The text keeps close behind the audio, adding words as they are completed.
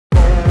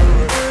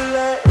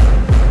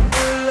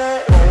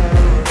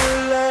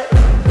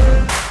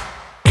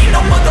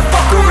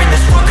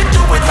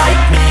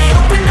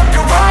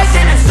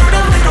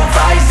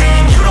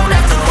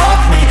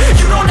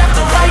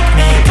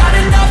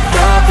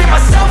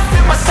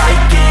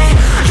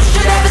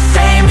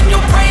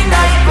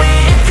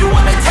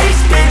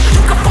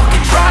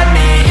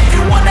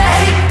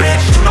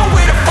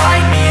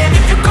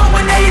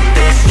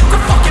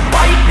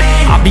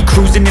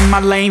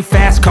lane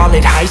fast, call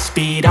it high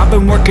speed. I've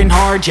been working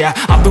hard, yeah,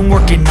 I've been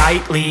working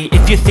nightly.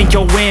 If you think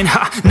you'll win,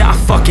 ha, not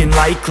fucking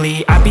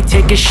likely. I be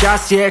taking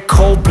shots, yeah,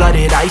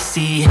 cold-blooded,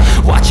 icy.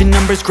 Watching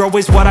numbers grow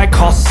is what I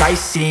call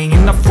sightseeing.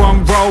 In the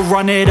front row,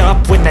 run it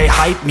up when they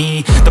hype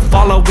me. The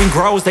following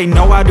grows, they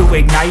know how to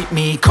ignite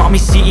me. Call me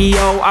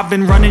CEO, I've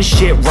been running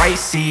shit right,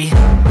 see.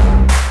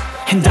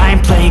 And I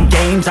ain't playing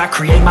games, I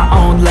create my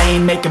own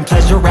lane, making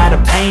pleasure out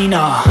of pain,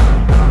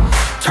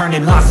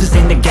 turning losses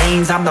into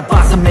gains. I'm the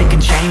boss, I'm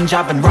making change.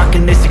 I've been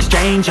rocking this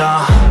exchange,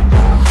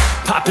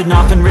 popping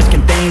off and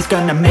risking things.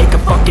 Gonna make a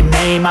fucking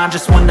name, I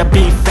just wanna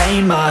be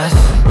famous.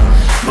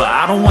 But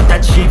I don't want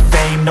that cheap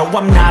fame, no,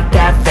 I'm not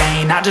that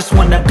vain. I just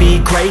wanna be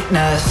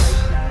greatness.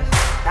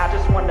 I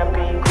just wanna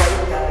be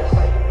greatness.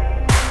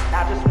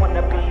 I just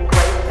wanna be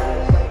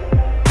greatness.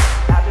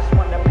 I just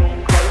wanna be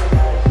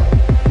greatness.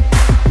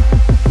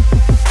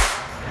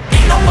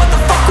 Ain't no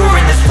motherfucker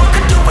in this world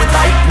could do it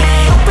like me.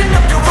 Open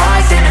up your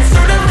eyes and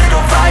insert a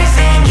little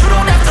rising. You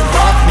don't have to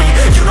love me,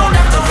 you don't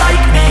have to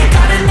like me.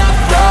 Got enough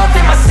love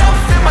in myself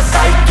and my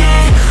psyche.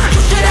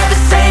 You should have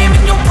the same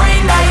in your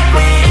brain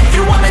nightly. If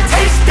you wanna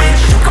taste,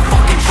 bitch, you can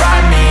fucking try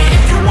me.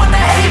 If you wanna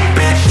hate,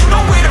 bitch, you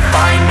know where to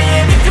find me.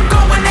 And if you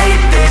go and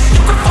hate this,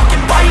 you can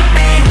fucking bite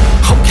me.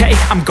 Okay,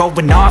 I'm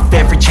going off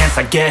every chance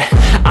I get.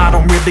 I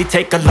don't really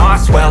take a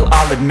loss, well,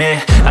 I'll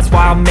admit. That's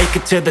why I'll make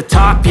it to the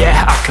top,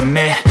 yeah, I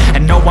commit.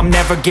 And no, I'm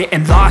never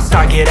getting lost,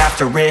 I get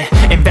after it.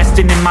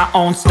 Investing in my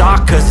own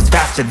stock, cause it's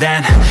faster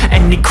than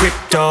any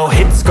crypto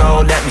hits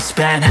go, let me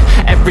spend.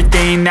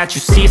 Everything that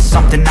you see is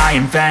something I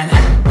invent.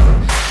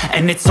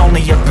 And it's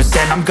only a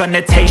percent. I'm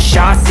gonna take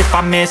shots. If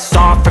I miss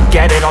all,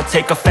 forget it. I'll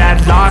take a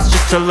fat loss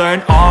just to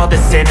learn all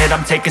that's in it.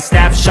 I'm taking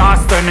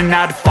snapshots, learning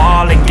how to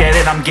fall and get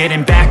it. I'm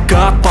getting back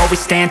up, always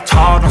stand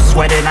tall, don't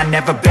sweat it. I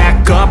never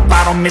back up,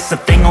 I don't miss a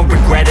thing or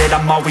regret it.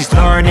 I'm always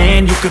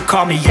learning, you could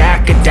call me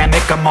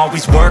academic. I'm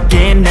always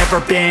working, never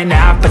been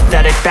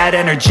apathetic. Bad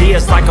energy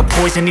is like a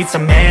poison, needs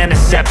some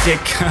antiseptic.